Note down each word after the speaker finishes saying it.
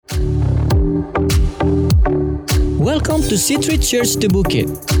Welcome to C3 Church The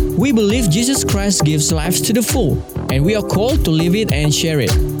Bukit. We believe Jesus Christ gives life to the full, and we are called to live it and share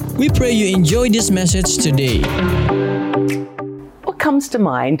it. We pray you enjoy this message today. What comes to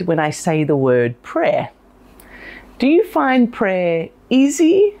mind when I say the word prayer? Do you find prayer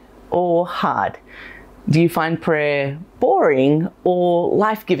easy or hard? Do you find prayer boring or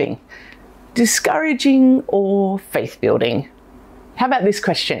life-giving? Discouraging or faith-building? How about this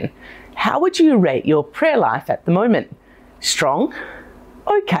question? How would you rate your prayer life at the moment? Strong?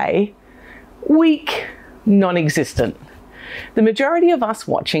 Okay. Weak? Non-existent? The majority of us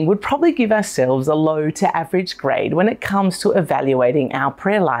watching would probably give ourselves a low to average grade when it comes to evaluating our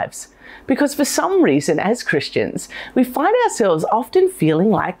prayer lives. Because for some reason, as Christians, we find ourselves often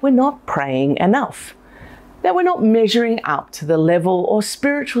feeling like we're not praying enough, that we're not measuring up to the level or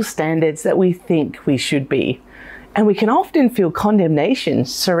spiritual standards that we think we should be. And we can often feel condemnation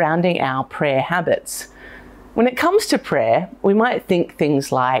surrounding our prayer habits. When it comes to prayer, we might think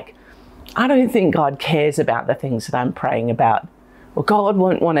things like, I don't think God cares about the things that I'm praying about. Or God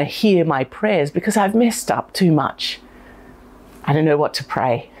won't want to hear my prayers because I've messed up too much. I don't know what to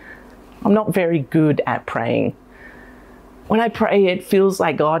pray. I'm not very good at praying. When I pray, it feels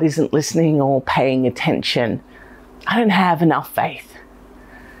like God isn't listening or paying attention. I don't have enough faith.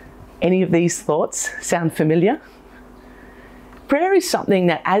 Any of these thoughts sound familiar? Prayer is something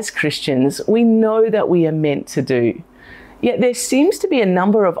that as Christians, we know that we are meant to do. Yet there seems to be a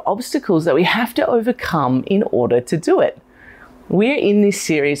number of obstacles that we have to overcome in order to do it. We're in this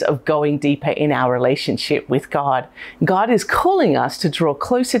series of going deeper in our relationship with God. God is calling us to draw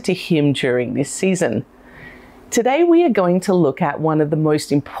closer to Him during this season. Today we are going to look at one of the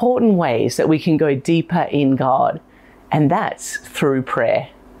most important ways that we can go deeper in God, and that's through prayer.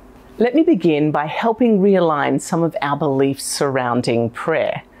 Let me begin by helping realign some of our beliefs surrounding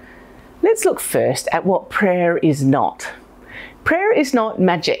prayer. Let's look first at what prayer is not. Prayer is not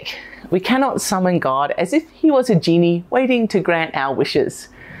magic. We cannot summon God as if He was a genie waiting to grant our wishes.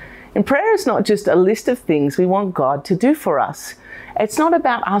 And prayer is not just a list of things we want God to do for us. It's not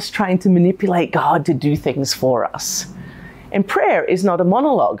about us trying to manipulate God to do things for us. And prayer is not a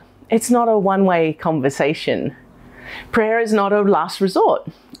monologue. It's not a one-way conversation. Prayer is not a last resort.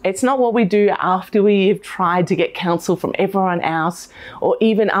 It's not what we do after we've tried to get counsel from everyone else, or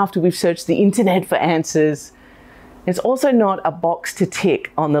even after we've searched the internet for answers. It's also not a box to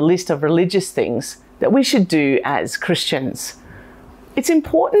tick on the list of religious things that we should do as Christians. It's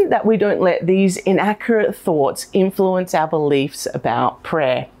important that we don't let these inaccurate thoughts influence our beliefs about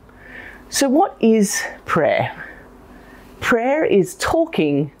prayer. So what is prayer? Prayer is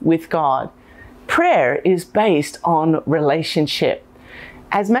talking with God. Prayer is based on relationship.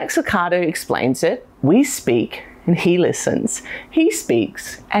 As Max Lucado explains it, we speak and He listens. He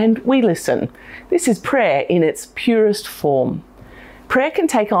speaks and we listen. This is prayer in its purest form. Prayer can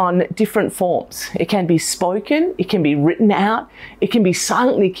take on different forms. It can be spoken, it can be written out, it can be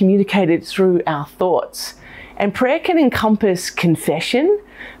silently communicated through our thoughts. And prayer can encompass confession,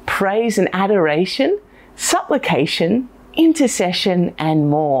 praise and adoration, supplication, intercession, and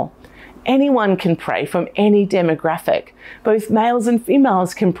more. Anyone can pray from any demographic. Both males and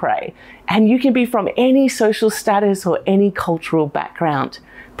females can pray, and you can be from any social status or any cultural background.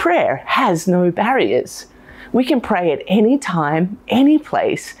 Prayer has no barriers. We can pray at any time, any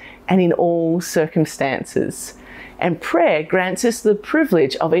place, and in all circumstances. And prayer grants us the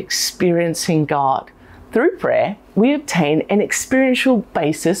privilege of experiencing God. Through prayer, we obtain an experiential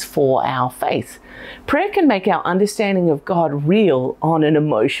basis for our faith. Prayer can make our understanding of God real on an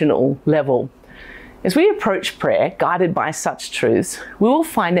emotional level. As we approach prayer, guided by such truths, we will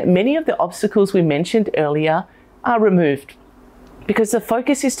find that many of the obstacles we mentioned earlier are removed, because the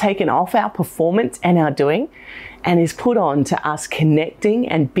focus is taken off our performance and our doing and is put on to us connecting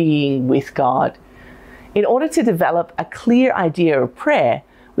and being with God. In order to develop a clear idea of prayer,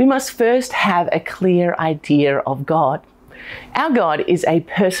 we must first have a clear idea of God. Our God is a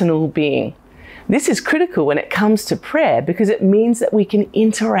personal being. This is critical when it comes to prayer because it means that we can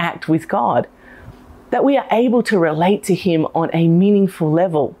interact with God, that we are able to relate to Him on a meaningful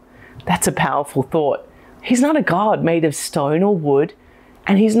level. That's a powerful thought. He's not a God made of stone or wood,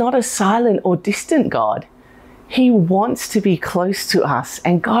 and He's not a silent or distant God. He wants to be close to us,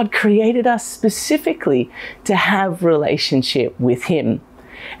 and God created us specifically to have relationship with Him.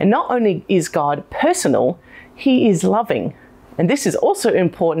 And not only is God personal, He is loving. And this is also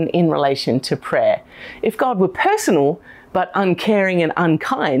important in relation to prayer. If God were personal, but uncaring and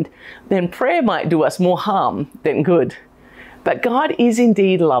unkind, then prayer might do us more harm than good. But God is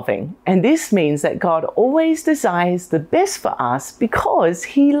indeed loving, and this means that God always desires the best for us because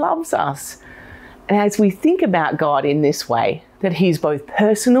He loves us. And as we think about God in this way, that He's both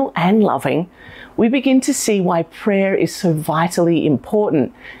personal and loving, we begin to see why prayer is so vitally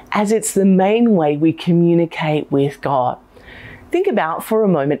important, as it's the main way we communicate with God. Think about for a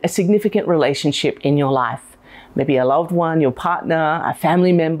moment a significant relationship in your life. Maybe a loved one, your partner, a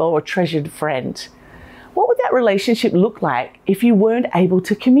family member, or treasured friend. What would that relationship look like if you weren't able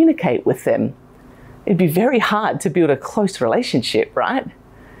to communicate with them? It'd be very hard to build a close relationship, right?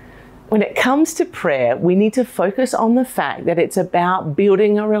 When it comes to prayer, we need to focus on the fact that it's about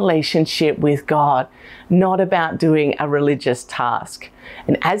building a relationship with God, not about doing a religious task.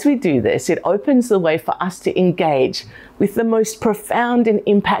 And as we do this, it opens the way for us to engage with the most profound and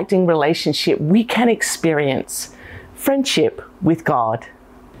impacting relationship we can experience: friendship with God.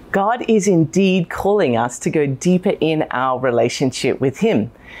 God is indeed calling us to go deeper in our relationship with Him,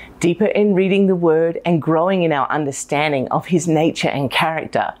 deeper in reading the Word and growing in our understanding of His nature and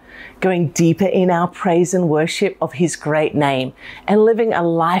character, going deeper in our praise and worship of His great name, and living a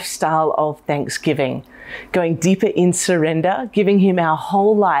lifestyle of thanksgiving, going deeper in surrender, giving Him our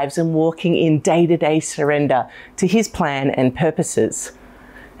whole lives and walking in day-to-day surrender to His plan and purposes.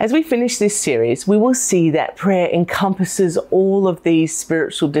 As we finish this series, we will see that prayer encompasses all of these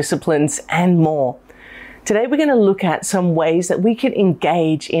spiritual disciplines and more. Today, we're going to look at some ways that we can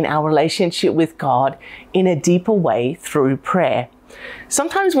engage in our relationship with God in a deeper way through prayer.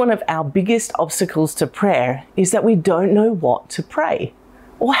 Sometimes one of our biggest obstacles to prayer is that we don't know what to pray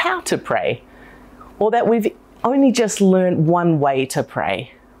or how to pray, or that we've only just learned one way to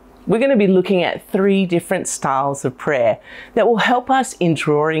pray. We're going to be looking at 3 different styles of prayer that will help us in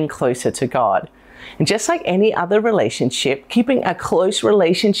drawing closer to God. And just like any other relationship, keeping a close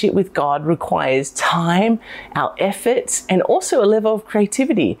relationship with God requires time, our efforts, and also a level of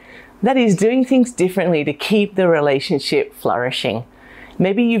creativity. That is, doing things differently to keep the relationship flourishing.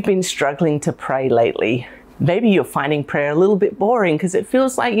 Maybe you've been struggling to pray lately. Maybe you're finding prayer a little bit boring because it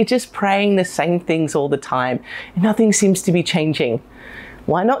feels like you're just praying the same things all the time and nothing seems to be changing.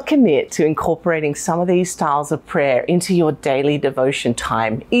 Why not commit to incorporating some of these styles of prayer into your daily devotion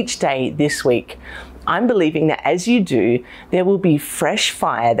time each day this week? I'm believing that as you do, there will be fresh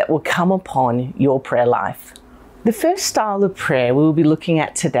fire that will come upon your prayer life. The first style of prayer we will be looking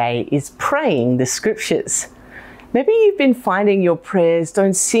at today is praying the scriptures. Maybe you've been finding your prayers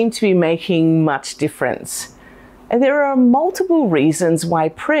don't seem to be making much difference. And there are multiple reasons why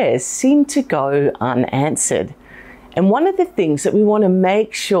prayers seem to go unanswered. And one of the things that we want to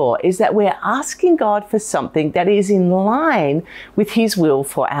make sure is that we're asking God for something that is in line with His will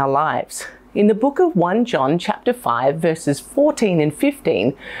for our lives. In the book of 1 John chapter 5 verses 14 and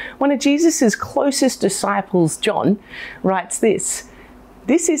 15, one of Jesus' closest disciples, John, writes this: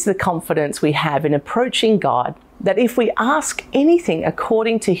 "This is the confidence we have in approaching God, that if we ask anything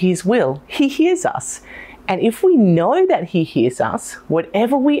according to His will, He hears us. And if we know that He hears us,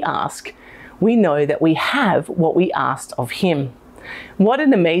 whatever we ask, we know that we have what we asked of Him." What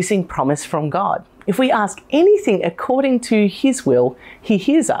an amazing promise from God. If we ask anything according to His will, He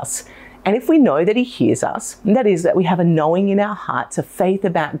hears us. And if we know that He hears us, and that is that we have a knowing in our hearts, a faith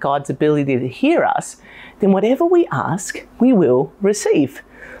about God's ability to hear us, then whatever we ask, we will receive.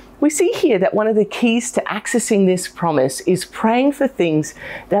 We see here that one of the keys to accessing this promise is praying for things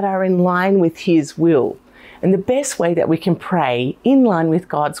that are in line with His will. And the best way that we can pray in line with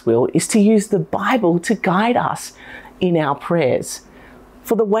God's will is to use the Bible to guide us in our prayers.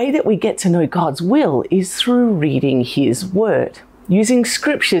 For the way that we get to know God's will is through reading His Word. Using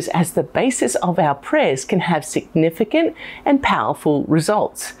scriptures as the basis of our prayers can have significant and powerful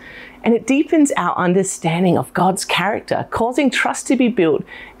results. And it deepens our understanding of God's character, causing trust to be built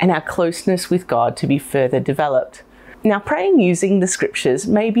and our closeness with God to be further developed. Now, praying using the scriptures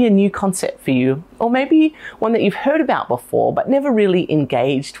may be a new concept for you, or maybe one that you've heard about before but never really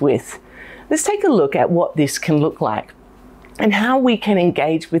engaged with. Let's take a look at what this can look like and how we can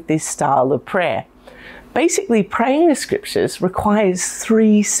engage with this style of prayer. Basically, praying the scriptures requires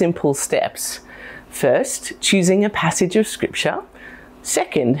 3 simple steps. First, choosing a passage of scripture.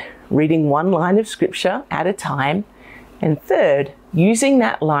 Second, reading one line of scripture at a time. And third, using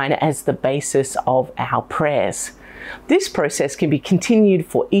that line as the basis of our prayers. This process can be continued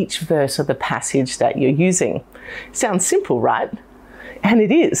for each verse of the passage that you're using. Sounds simple, right? And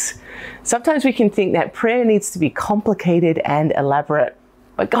it is. Sometimes we can think that prayer needs to be complicated and elaborate,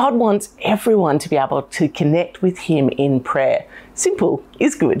 but God wants everyone to be able to connect with Him in prayer. Simple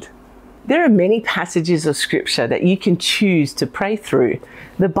is good. There are many passages of scripture that you can choose to pray through.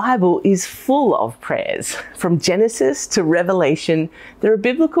 The Bible is full of prayers. From Genesis to Revelation, there are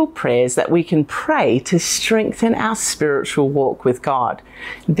biblical prayers that we can pray to strengthen our spiritual walk with God.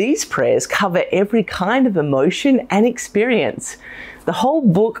 These prayers cover every kind of emotion and experience. The whole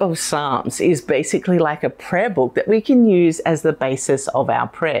book of Psalms is basically like a prayer book that we can use as the basis of our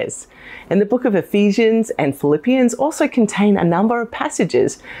prayers. And the book of Ephesians and Philippians also contain a number of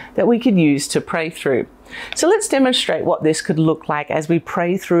passages that we could use to pray through. So let's demonstrate what this could look like as we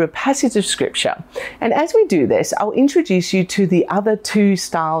pray through a passage of scripture. And as we do this, I'll introduce you to the other two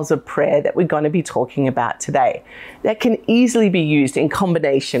styles of prayer that we're going to be talking about today that can easily be used in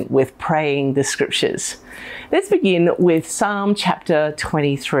combination with praying the scriptures. Let's begin with Psalm chapter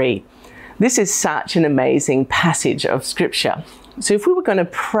 23. This is such an amazing passage of scripture. So if we were going to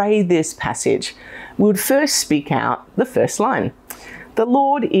pray this passage, we would first speak out the first line, "The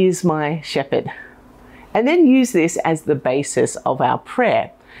Lord is my shepherd," and then use this as the basis of our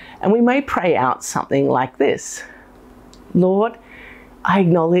prayer. And we may pray out something like this: "Lord, I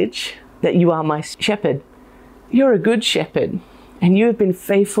acknowledge that you are my shepherd. You're a good shepherd, and you have been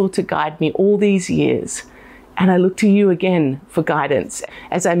faithful to guide me all these years. And I look to you again for guidance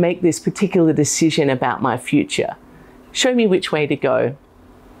as I make this particular decision about my future. Show me which way to go.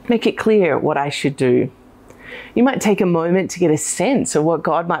 Make it clear what I should do." You might take a moment to get a sense of what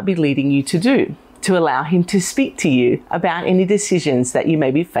God might be leading you to do, to allow him to speak to you about any decisions that you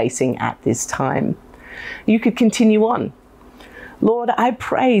may be facing at this time. You could continue on. "Lord, I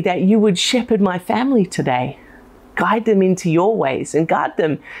pray that you would shepherd my family today. Guide them into your ways and guard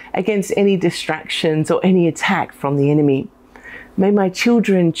them against any distractions or any attack from the enemy. May my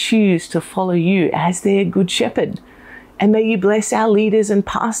children choose to follow you as their good shepherd. And may you bless our leaders and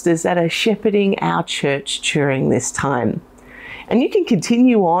pastors that are shepherding our church during this time." And you can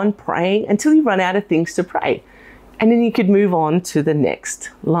continue on praying until you run out of things to pray. And then you could move on to the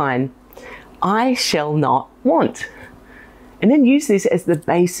next line. "I shall not want." And then use this as the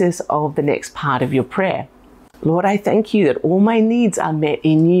basis of the next part of your prayer. "Lord, I thank you that all my needs are met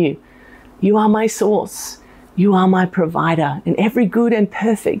in you. You are my source. You are my provider, and every good and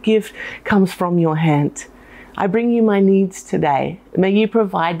perfect gift comes from your hand. I bring you my needs today. May you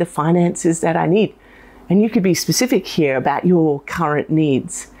provide the finances that I need." And you could be specific here about your current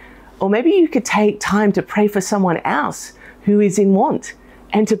needs. Or maybe you could take time to pray for someone else who is in want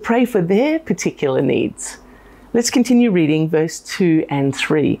and to pray for their particular needs. Let's continue reading verse 2 and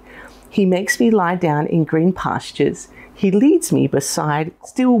 3. "He makes me lie down in green pastures. He leads me beside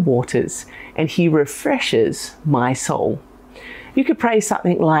still waters, and he refreshes my soul." You could pray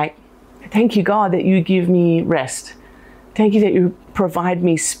something like, "Thank you, God, that you give me rest. Thank you that you provide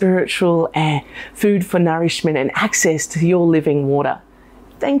me spiritual food for nourishment and access to your living water.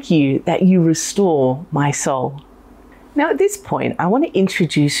 Thank you that you restore my soul." Now at this point, I want to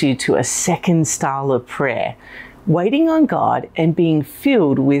introduce you to a second style of prayer, waiting on God and being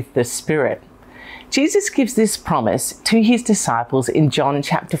filled with the Spirit. Jesus gives this promise to his disciples in John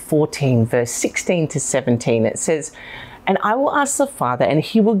chapter 14, verse 16 to 17. It says, "And I will ask the Father, and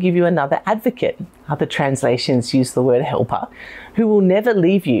he will give you another advocate." Other translations use the word helper, "who will never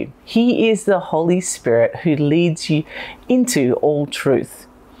leave you. He is the Holy Spirit who leads you into all truth."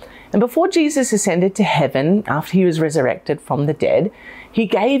 And before Jesus ascended to heaven, after he was resurrected from the dead, he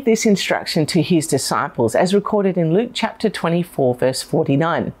gave this instruction to his disciples, as recorded in Luke chapter 24, verse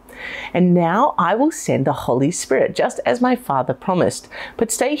 49. "And now I will send the Holy Spirit, just as my Father promised.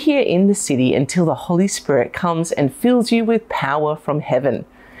 But stay here in the city until the Holy Spirit comes and fills you with power from heaven."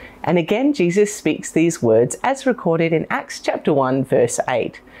 And again, Jesus speaks these words as recorded in Acts chapter 1, verse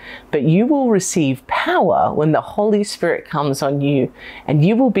 8. "But you will receive power when the Holy Spirit comes on you, and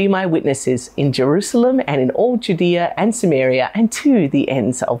you will be my witnesses in Jerusalem and in all Judea and Samaria and to the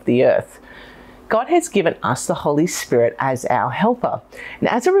ends of the earth." God has given us the Holy Spirit as our helper. And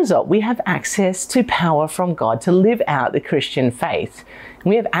as a result, we have access to power from God to live out the Christian faith. And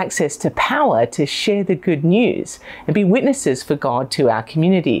we have access to power to share the good news and be witnesses for God to our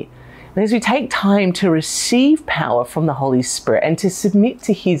community. And as we take time to receive power from the Holy Spirit and to submit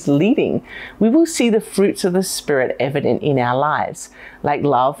to his leading, we will see the fruits of the Spirit evident in our lives, like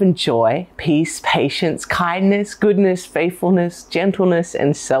love and joy, peace, patience, kindness, goodness, faithfulness, gentleness,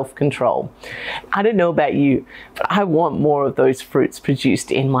 and self-control. I don't know about you, but I want more of those fruits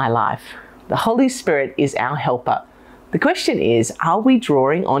produced in my life. The Holy Spirit is our helper. The question is, are we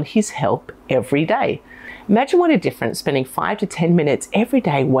drawing on his help every day? Imagine what a difference spending 5 to 10 minutes every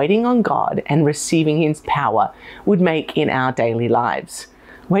day waiting on God and receiving his power would make in our daily lives.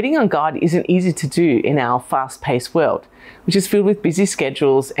 Waiting on God isn't easy to do in our fast-paced world, which is filled with busy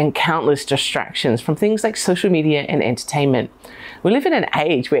schedules and countless distractions from things like social media and entertainment. We live in an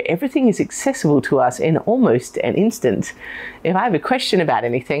age where everything is accessible to us in almost an instant. If I have a question about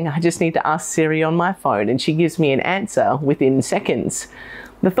anything, I just need to ask Siri on my phone and she gives me an answer within seconds.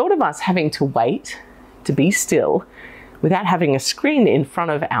 The thought of us having to wait, to be still, without having a screen in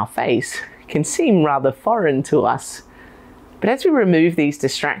front of our face can seem rather foreign to us. But as we remove these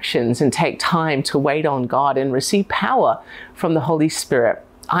distractions and take time to wait on God and receive power from the Holy Spirit,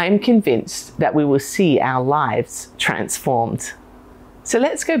 I am convinced that we will see our lives transformed. So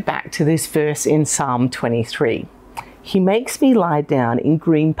let's go back to this verse in Psalm 23. He makes me lie down in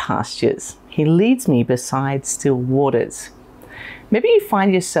green pastures. He leads me beside still waters. Maybe you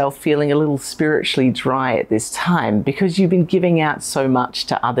find yourself feeling a little spiritually dry at this time because you've been giving out so much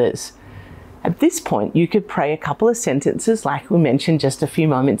to others. At this point, you could pray a couple of sentences like we mentioned just a few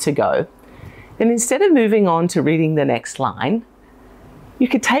moments ago. And instead of moving on to reading the next line, you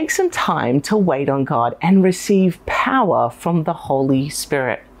could take some time to wait on God and receive power from the Holy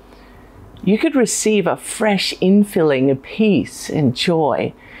Spirit. You could receive a fresh infilling of peace and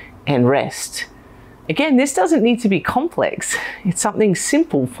joy and rest. Again, this doesn't need to be complex. It's something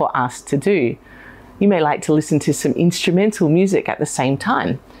simple for us to do. You may like to listen to some instrumental music at the same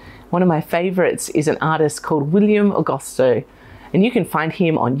time. One of my favorites is an artist called William Augusto, and you can find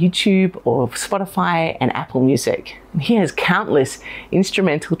him on YouTube or Spotify and Apple Music. And he has countless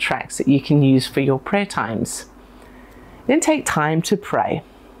instrumental tracks that you can use for your prayer times. Then take time to pray.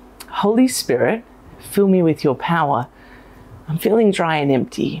 Holy Spirit, fill me with your power. I'm feeling dry and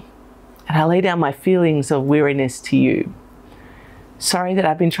empty, and I lay down my feelings of weariness to you. Sorry that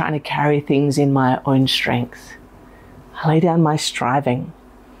I've been trying to carry things in my own strength. I lay down my striving.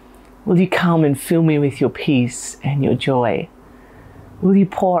 Will you come and fill me with your peace and your joy? Will you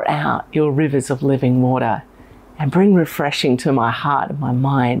pour out your rivers of living water and bring refreshing to my heart, my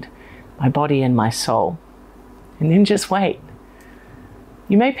mind, my body and my soul? And then just wait.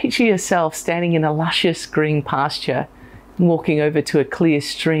 You may picture yourself standing in a luscious green pasture and walking over to a clear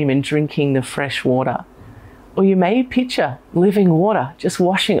stream and drinking the fresh water. Or you may picture living water just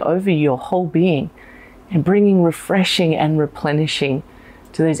washing over your whole being and bringing refreshing and replenishing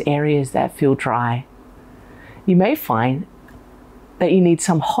to those areas that feel dry. You may find that you need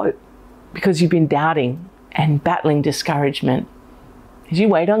some hope because you've been doubting and battling discouragement. As you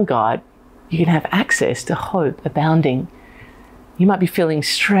wait on God, you can have access to hope abounding. You might be feeling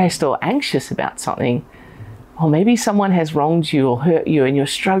stressed or anxious about something, or maybe someone has wronged you or hurt you and you're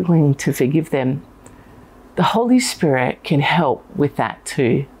struggling to forgive them. The Holy Spirit can help with that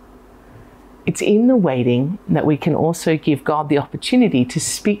too. It's in the waiting that we can also give God the opportunity to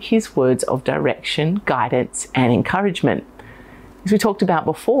speak his words of direction, guidance, and encouragement. As we talked about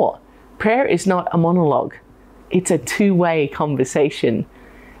before, prayer is not a monologue. It's a two-way conversation.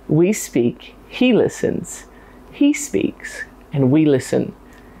 We speak, he listens. He speaks, and we listen.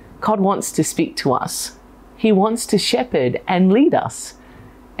 God wants to speak to us. He wants to shepherd and lead us.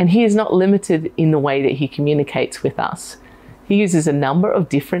 And he is not limited in the way that he communicates with us. He uses a number of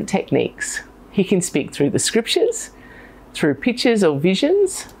different techniques. He can speak through the scriptures, through pictures or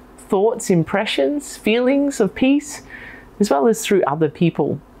visions, thoughts, impressions, feelings of peace, as well as through other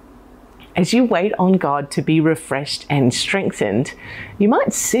people. As you wait on God to be refreshed and strengthened, you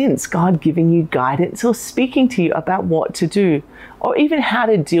might sense God giving you guidance or speaking to you about what to do, or even how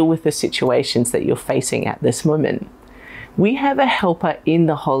to deal with the situations that you're facing at this moment. We have a helper in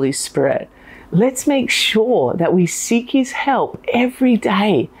the Holy Spirit. Let's make sure that we seek his help every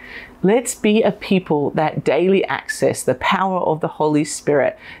day. Let's be a people that daily access the power of the Holy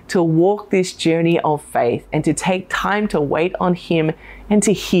Spirit to walk this journey of faith and to take time to wait on him and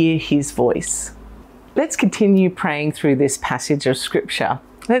to hear his voice. Let's continue praying through this passage of scripture.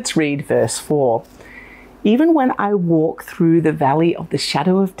 Let's read verse 4. Even when I walk through the valley of the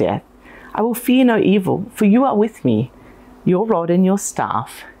shadow of death, I will fear no evil, for you are with me. Your rod and your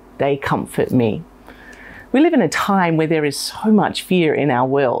staff, they comfort me. We live in a time where there is so much fear in our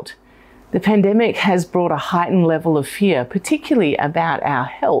world. The pandemic has brought a heightened level of fear, particularly about our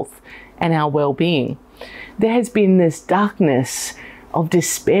health and our well-being. There has been this darkness of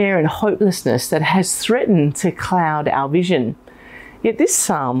despair and hopelessness that has threatened to cloud our vision. Yet this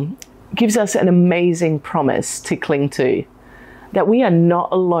psalm gives us an amazing promise to cling to, that we are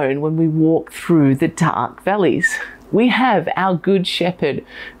not alone when we walk through the dark valleys. We have our good shepherd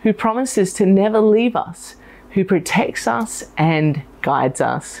who promises to never leave us, who protects us and guides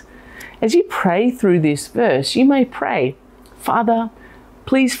us. As you pray through this verse, you may pray, Father,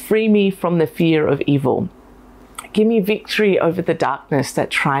 please free me from the fear of evil. Give me victory over the darkness that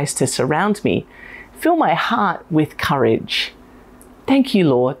tries to surround me. Fill my heart with courage. Thank you,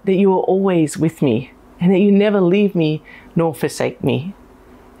 Lord, that you are always with me and that you never leave me nor forsake me.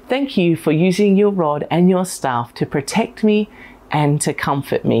 Thank you for using your rod and your staff to protect me and to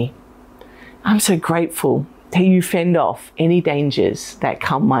comfort me. I'm so grateful that you fend off any dangers that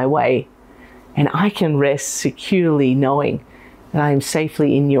come my way, and I can rest securely knowing that I am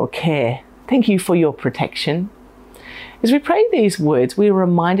safely in your care. Thank you for your protection. As we pray these words, we are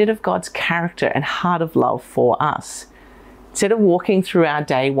reminded of God's character and heart of love for us. Instead of walking through our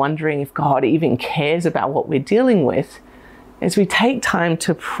day wondering if God even cares about what we're dealing with, as we take time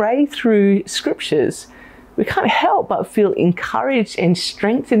to pray through scriptures, we can't help but feel encouraged and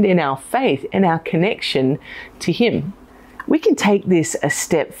strengthened in our faith and our connection to Him. We can take this a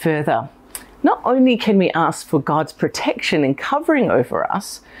step further. Not only can we ask for God's protection and covering over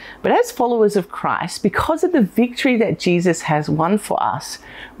us, but as followers of Christ, because of the victory that Jesus has won for us,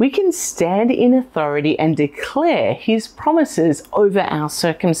 we can stand in authority and declare His promises over our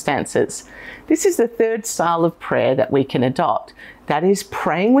circumstances. This is the third style of prayer that we can adopt. That is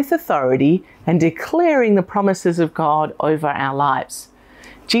praying with authority and declaring the promises of God over our lives.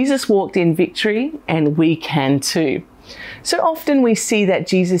 Jesus walked in victory, and we can too. So often we see that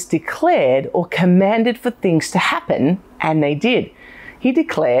Jesus declared or commanded for things to happen, and they did. He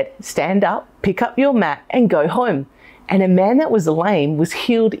declared, "Stand up, pick up your mat, and go home." And a man that was lame was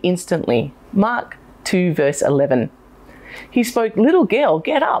healed instantly. Mark 2 verse 11. He spoke, "Little girl,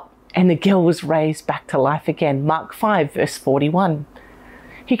 get up." And the girl was raised back to life again. Mark 5 verse 41.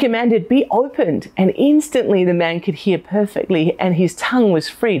 He commanded, "Be opened," and instantly the man could hear perfectly and his tongue was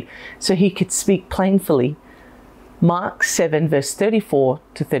freed so he could speak plainly. Mark 7 verse 34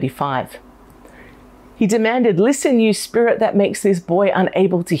 to 35. He demanded, "Listen, you spirit that makes this boy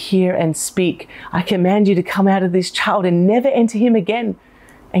unable to hear and speak. I command you to come out of this child and never enter him again."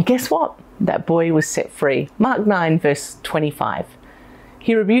 And guess what? That boy was set free. Mark 9 verse 25.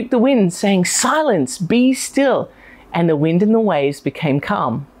 He rebuked the wind, saying, "Silence, be still." And the wind and the waves became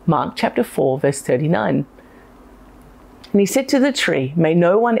calm. Mark chapter 4 verse 39. And he said to the tree, "May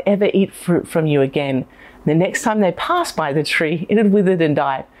no one ever eat fruit from you again." The next time they passed by the tree, it had withered and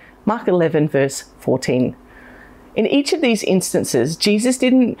died. Mark 11 verse 14. In each of these instances, Jesus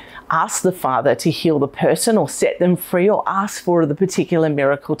didn't ask the Father to heal the person or set them free or ask for the particular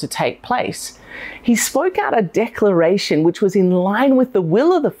miracle to take place. He spoke out a declaration which was in line with the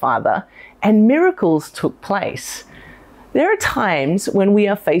will of the Father, and miracles took place. There are times when we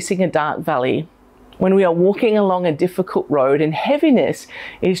are facing a dark valley, when we are walking along a difficult road and heaviness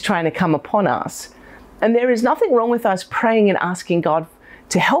is trying to come upon us. And there is nothing wrong with us praying and asking God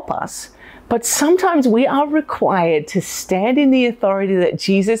to help us. But sometimes we are required to stand in the authority that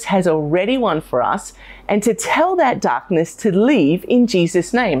Jesus has already won for us and to tell that darkness to leave in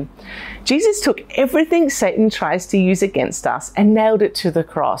Jesus' name. Jesus took everything Satan tries to use against us and nailed it to the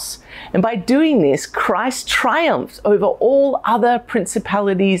cross. And by doing this, Christ triumphs over all other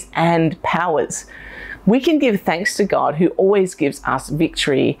principalities and powers. We can give thanks to God who always gives us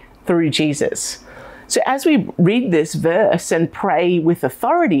victory through Jesus. So as we read this verse and pray with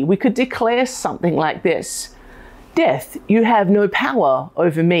authority, we could declare something like this: "Death, you have no power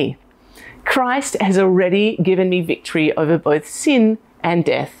over me. Christ has already given me victory over both sin and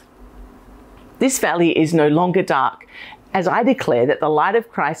death. This valley is no longer dark, as I declare that the light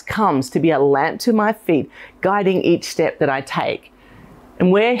of Christ comes to be a lamp to my feet, guiding each step that I take.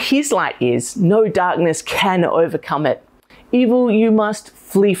 And where His light is, no darkness can overcome it. Evil, you must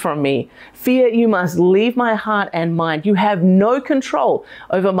flee from me. Fear, you must leave my heart and mind. You have no control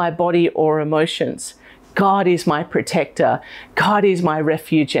over my body or emotions. God is my protector. God is my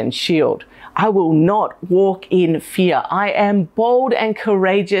refuge and shield. I will not walk in fear. I am bold and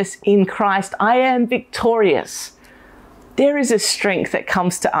courageous in Christ. I am victorious." There is a strength that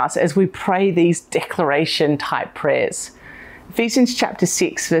comes to us as we pray these declaration type prayers. Ephesians chapter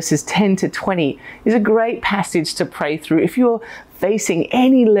 6 verses 10 to 20 is a great passage to pray through if you're facing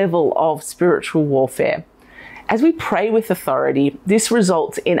any level of spiritual warfare. As we pray with authority, this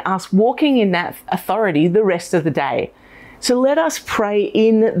results in us walking in that authority the rest of the day. So let us pray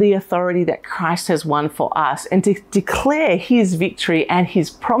in the authority that Christ has won for us and to declare His victory and His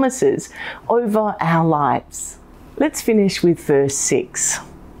promises over our lives. Let's finish with verse 6.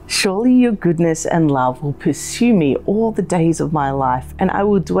 "Surely your goodness and love will pursue me all the days of my life, and I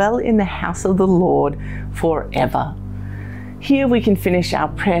will dwell in the house of the Lord forever." Here we can finish our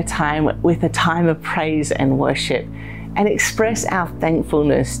prayer time with a time of praise and worship and express our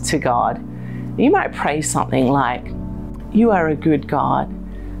thankfulness to God. You might pray something like, "You are a good God.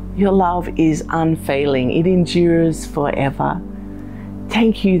 Your love is unfailing. It endures forever.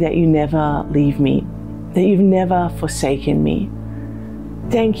 Thank you that you never leave me, that you've never forsaken me.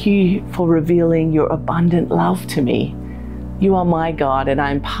 Thank you for revealing your abundant love to me. You are my God, and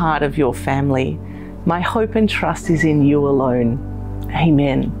I'm part of your family. My hope and trust is in you alone.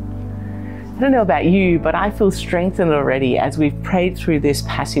 Amen. I don't know about you, but I feel strengthened already as we've prayed through this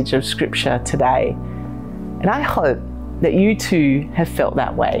passage of Scripture today. And I hope that you too have felt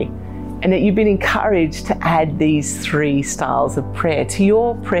that way, and that you've been encouraged to add these 3 styles of prayer to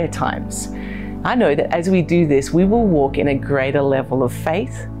your prayer times. I know that as we do this, we will walk in a greater level of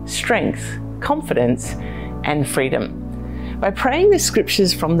faith, strength, confidence, and freedom. By praying the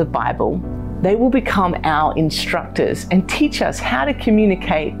scriptures from the Bible, they will become our instructors and teach us how to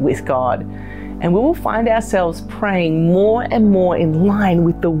communicate with God. And we will find ourselves praying more and more in line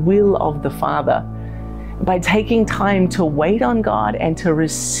with the will of the Father. By taking time to wait on God and to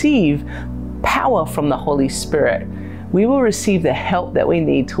receive power from the Holy Spirit, we will receive the help that we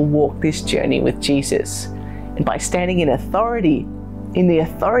need to walk this journey with Jesus. And by standing in authority, in the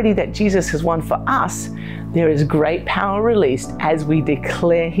authority that Jesus has won for us, there is great power released as we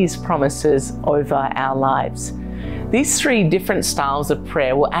declare His promises over our lives. These 3 different styles of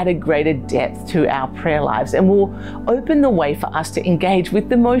prayer will add a greater depth to our prayer lives and will open the way for us to engage with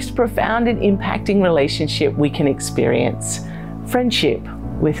the most profound and impacting relationship we can experience, friendship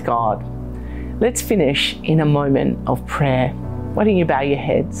with God. Let's finish in a moment of prayer. Why don't you bow your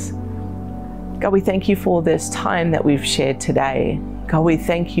heads? God, we thank you for this time that we've shared today. God, we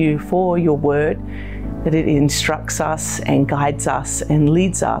thank you for your word, that it instructs us and guides us and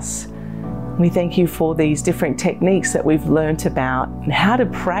leads us. We thank you for these different techniques that we've learned about and how to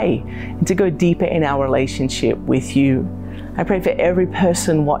pray and to go deeper in our relationship with you. I pray for every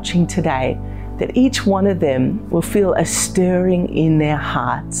person watching today that each one of them will feel a stirring in their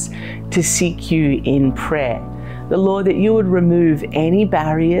hearts to seek you in prayer. The Lord, that you would remove any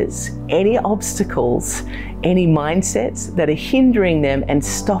barriers, any obstacles, any mindsets that are hindering them and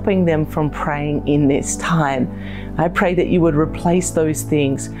stopping them from praying in this time. I pray that you would replace those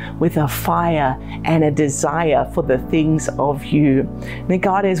things with a fire and a desire for the things of you. Now,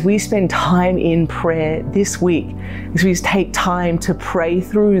 God, as we spend time in prayer this week, as we take time to pray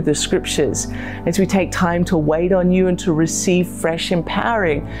through the scriptures, as we take time to wait on you and to receive fresh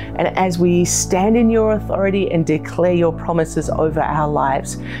empowering, and as we stand in your authority and declare your promises over our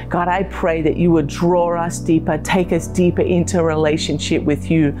lives, God, I pray that you would draw us deeper, take us deeper into relationship with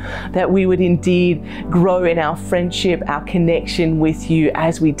you, that we would indeed grow in our friendship, our connection with you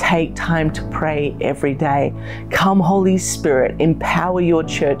as we take time to pray every day. Come, Holy Spirit, empower your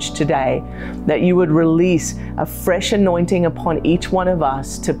church today, that you would release a fresh anointing upon each one of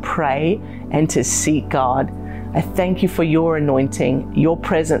us to pray and to seek God. I thank you for your anointing, your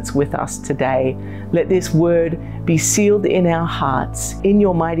presence with us today. Let this word be sealed in our hearts. In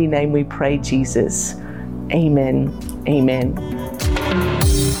your mighty name we pray, Jesus. Amen. Amen.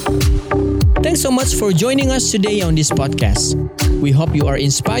 Thanks so much for joining us today on this podcast. We hope you are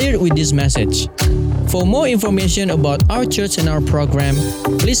inspired with this message. For more information about our church and our program,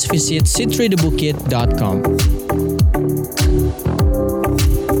 please visit c3thebukit.com.